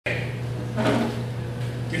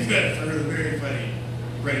Give that for the very funny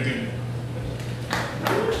Brent Goodman.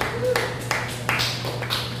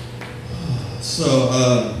 So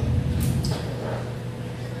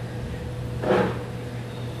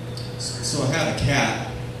I have a cat.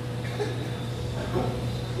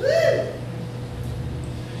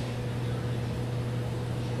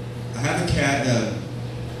 I have a cat.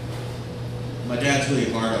 My dad's really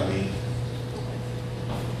hard on me.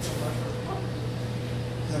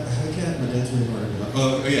 I have a cat. My dad's really hard on me.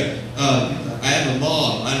 Oh yeah. I have a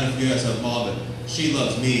mom. I don't know if you guys have a mom, but she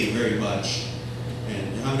loves me very much.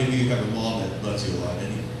 And how many of you have a mom that loves you a lot?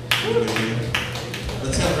 Anybody here?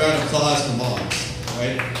 Let's have a round of applause for moms,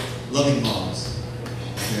 right? Loving moms.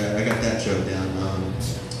 Yeah, I got that joke down.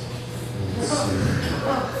 Let's see.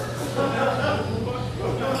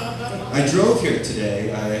 I drove here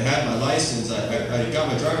today. I had my license. I got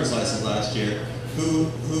my driver's license last year. Who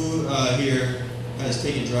here has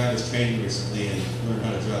taken driver's training recently and learned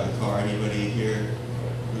how to drive a car? Anybody here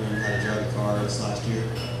learned how to drive a car this last year?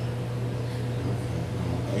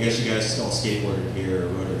 I guess you guys all skateboarded here or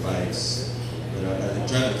rode bikes, but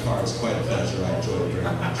driving a car is quite a pleasure. I enjoy it very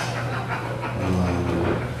much.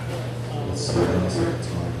 Let's see what else I can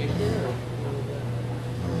talk about.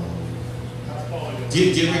 Do you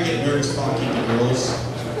ever get nervous talking to girls?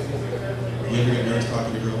 Do you ever get nervous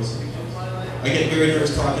talking to girls? I get very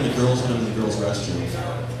nervous talking to girls when I'm in the girls' restroom.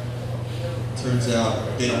 Turns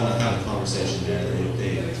out they don't want to have a conversation there.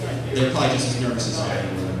 They're probably just as nervous as I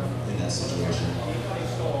am in that situation.